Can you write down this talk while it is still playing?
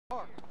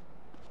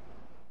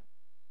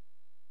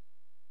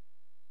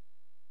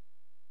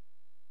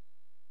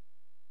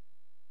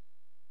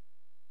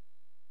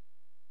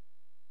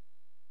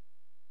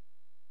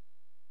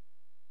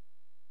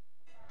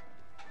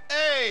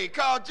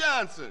Carl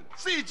Johnson,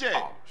 CJ.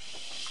 Oh,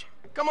 shit.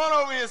 Come on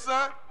over here,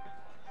 son.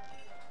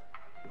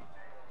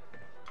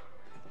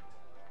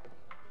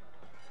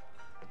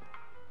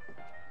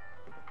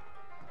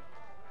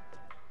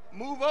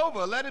 Move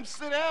over. Let him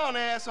sit down,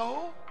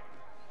 asshole.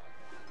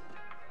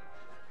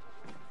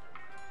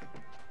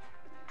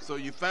 So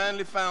you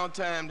finally found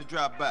time to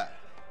drop by?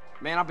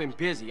 Man, I've been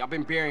busy. I've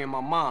been burying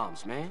my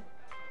moms, man.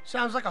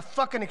 Sounds like a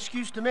fucking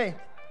excuse to me.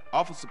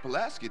 Officer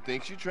Pulaski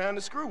thinks you're trying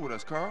to screw with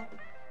us, Carl.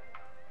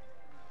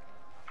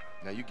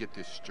 Now you get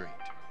this straight.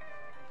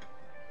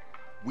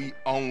 We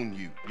own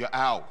you. You're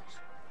ours.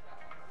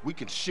 We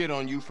can shit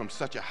on you from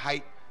such a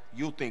height,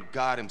 you'll think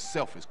God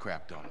himself has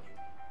crapped on you.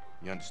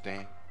 You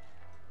understand?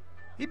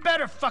 He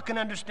better fucking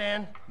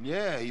understand.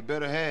 Yeah, he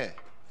better have.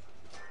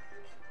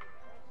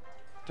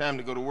 Time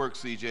to go to work,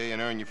 CJ,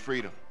 and earn your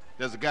freedom.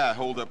 There's a guy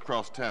holed up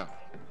across town.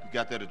 You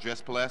got that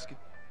address, Pulaski?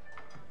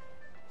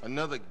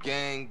 Another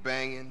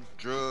gang-banging,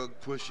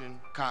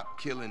 drug-pushing,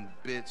 cop-killing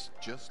bitch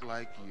just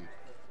like you.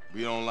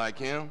 We don't like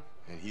him,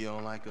 and he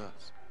don't like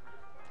us.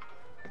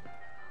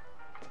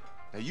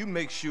 Now you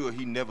make sure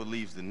he never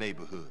leaves the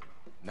neighborhood,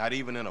 not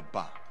even in a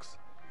box.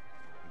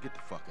 Get the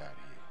fuck out of here.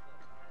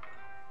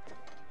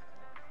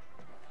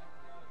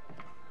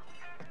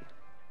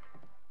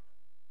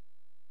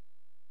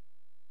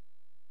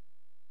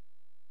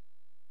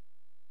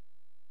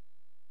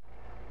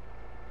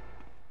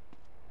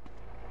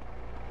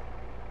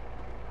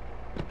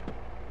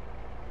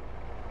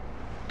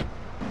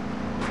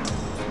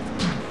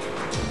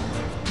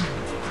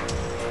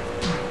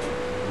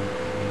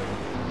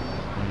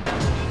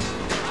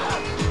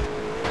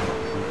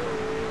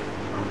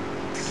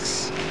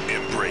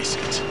 Embrace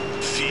it.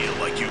 Feel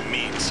like you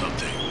mean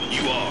something.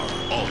 You are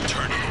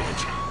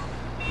alternative.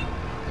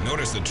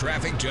 Notice the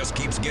traffic just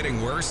keeps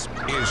getting worse?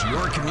 Is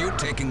your commute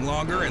taking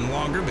longer and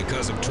longer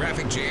because of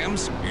traffic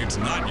jams? It's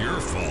not your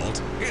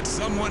fault. It's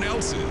someone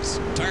else's.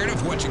 Tired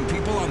of watching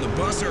people on the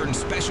bus earn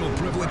special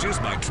privileges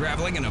by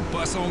traveling in a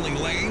bus-only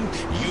lane?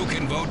 You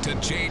can vote to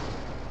change.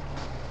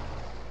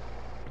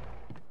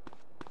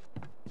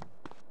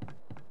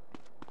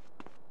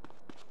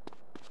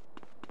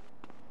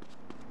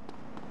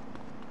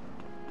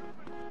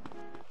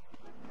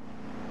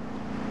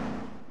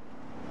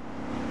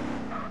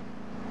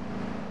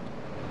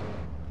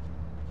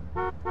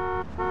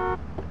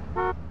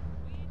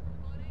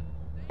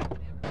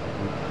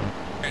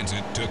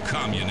 Transit to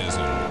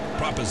communism.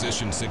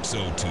 Proposition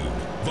 602.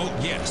 Vote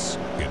yes.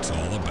 It's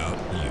all about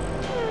you.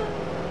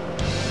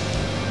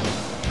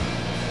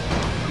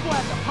 You're gonna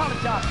have to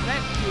apologize for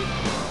that shit.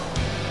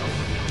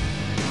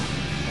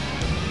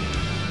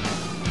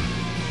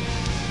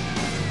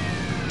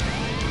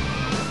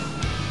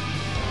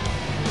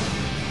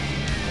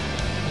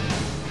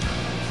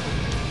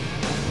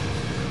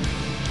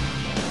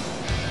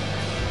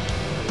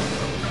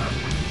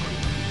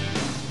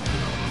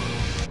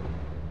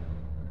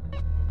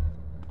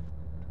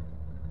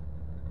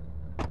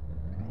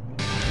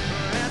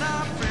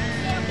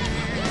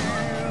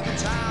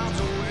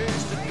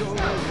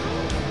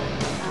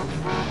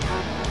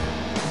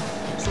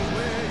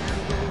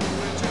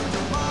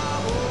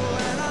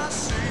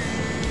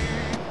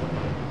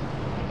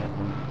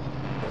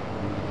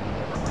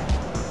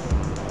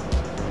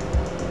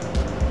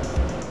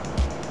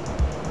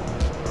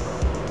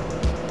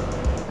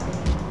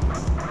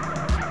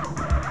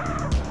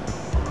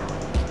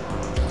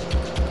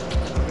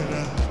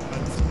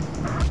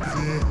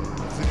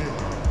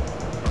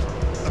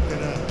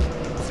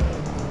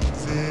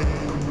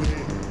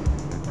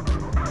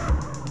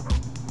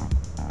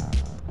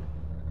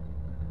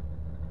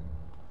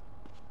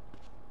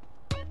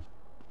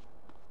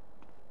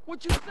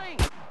 What you think?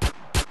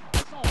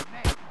 It's on,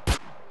 man.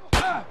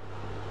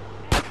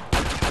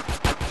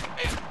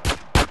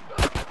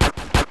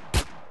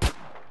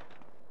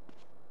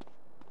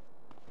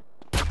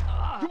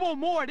 You want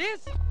more of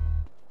this?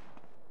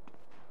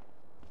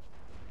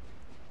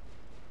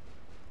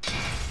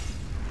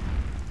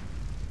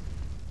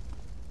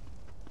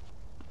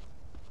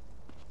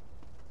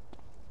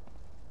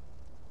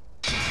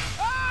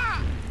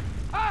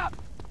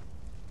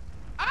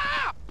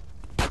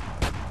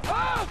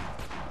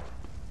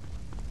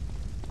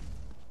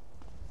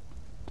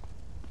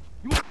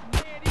 You want some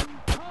lead in you,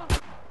 huh?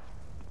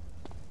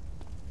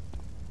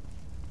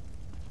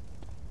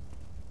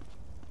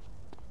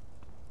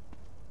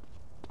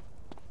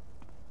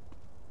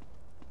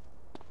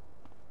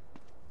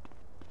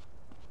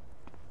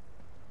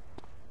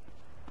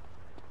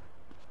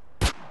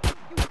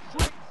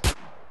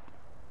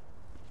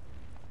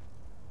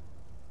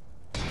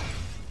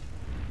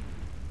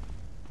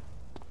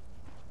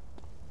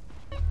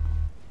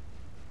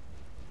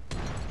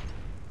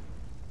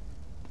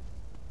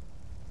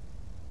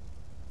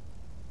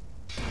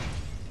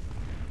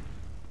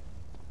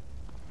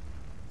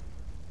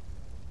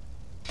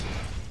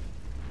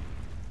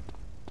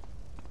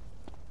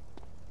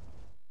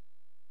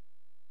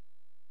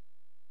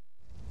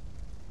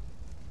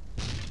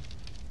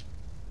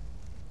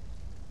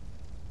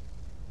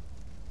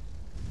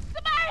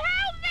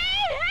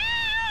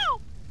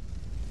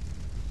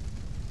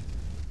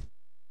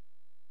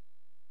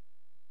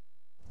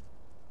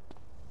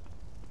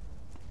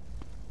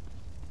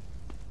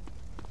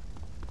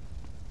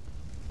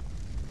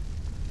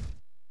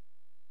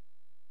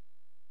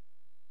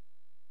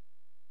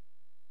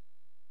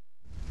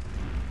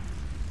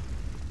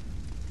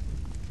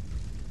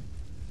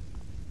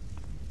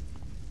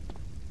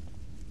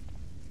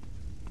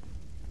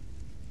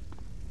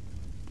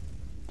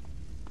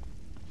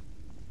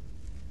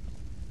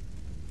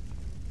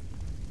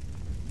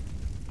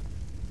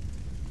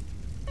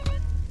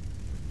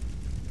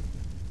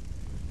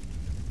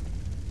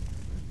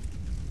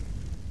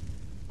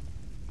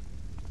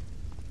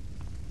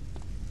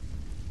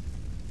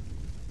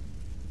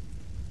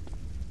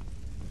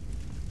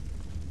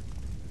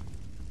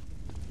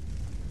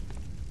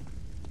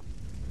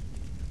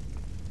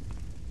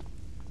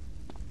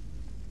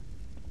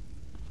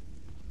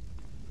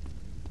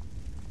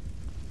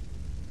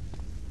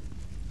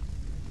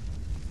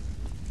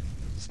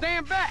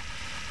 stand back.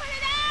 Put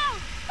it out!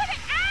 Put it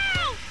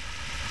out!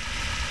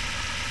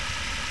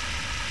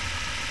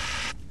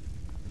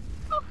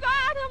 Oh,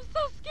 God, I'm so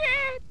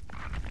scared.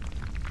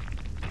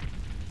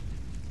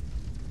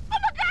 Oh,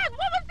 my God,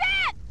 what was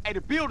that? Hey, the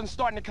building's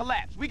starting to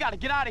collapse. We gotta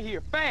get out of here,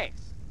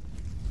 fast.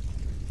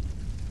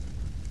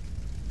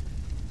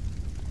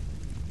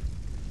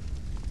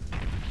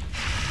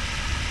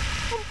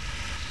 Oh,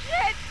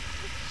 shit!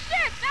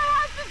 Shit, the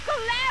house is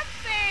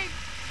collapsing!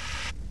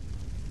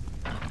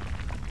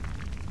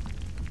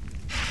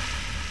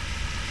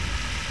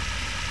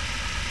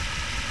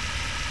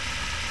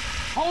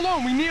 Hold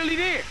on, we nearly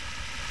there.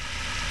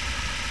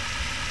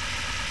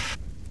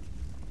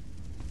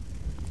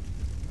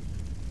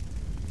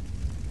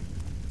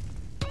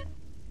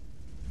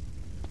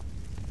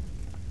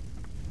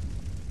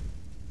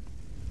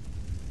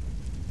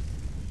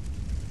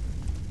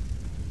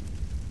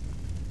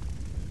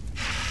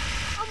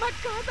 Oh my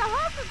God, the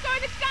house is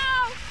going to go!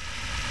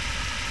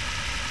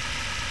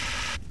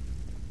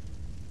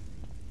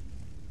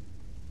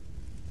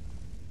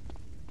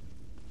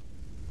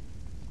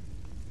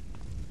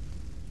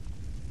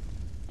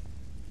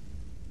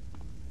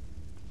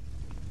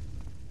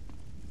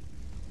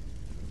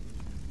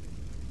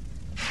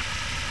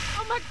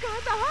 Oh my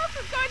God, the house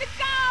is going to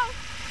go!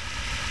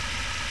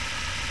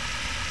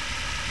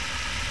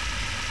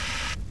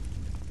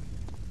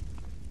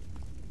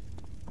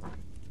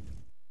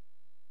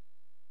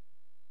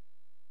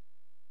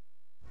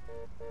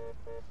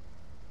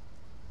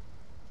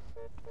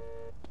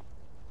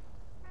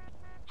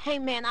 Hey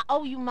man, I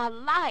owe you my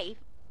life.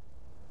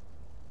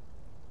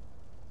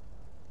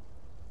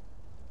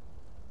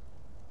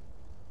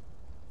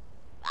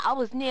 I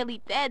was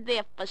nearly dead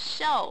there for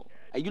sure.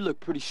 Hey, you look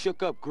pretty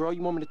shook up, girl.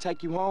 You want me to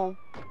take you home?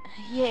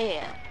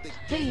 Yeah,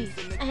 please,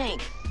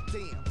 thanks.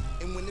 Damn,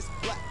 and when it's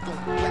black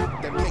on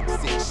black, that makes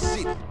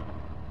it shitty.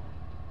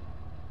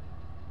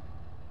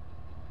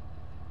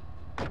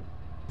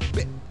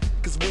 Bet,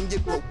 cause when you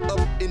grow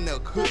up in the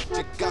hood,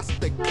 you got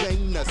to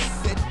claim the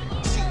set.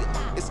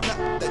 It's not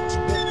that you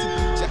want to,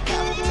 but you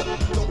have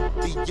to. Don't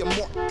be a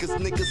mark, cause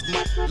niggas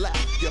might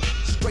laugh you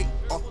straight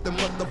off the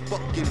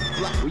motherfucking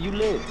block. Where you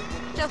live?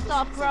 Just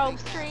off Grove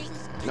Street.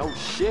 No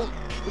shit.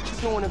 What you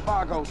doing in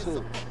Fargo,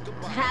 too?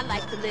 I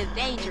like to live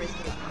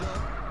dangerously.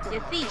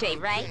 You're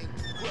CJ, right?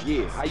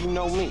 Yeah, how you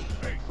know me?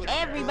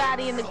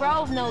 Everybody in the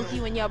Grove knows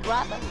you and your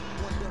brother.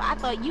 I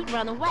thought you'd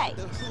run away.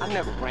 I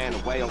never ran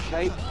away,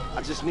 okay?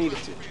 I just needed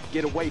to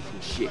get away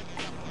from shit.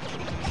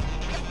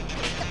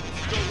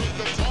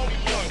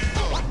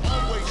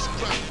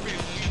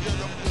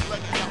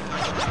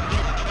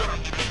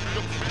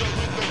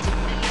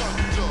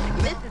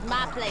 This is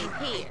my place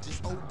here.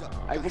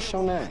 Hey, what's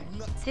your name?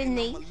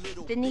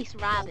 Denise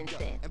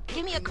Robinson.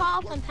 Give me a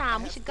call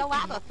sometime. We should go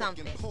out or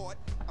something.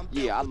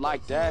 Yeah, I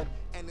like that.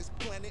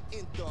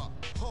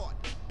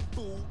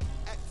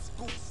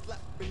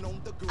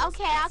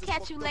 Okay, I'll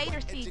catch you later,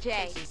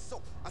 CJ.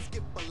 I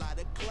skip a lot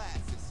of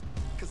classes,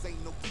 cause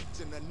ain't no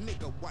teaching a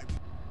nigga why we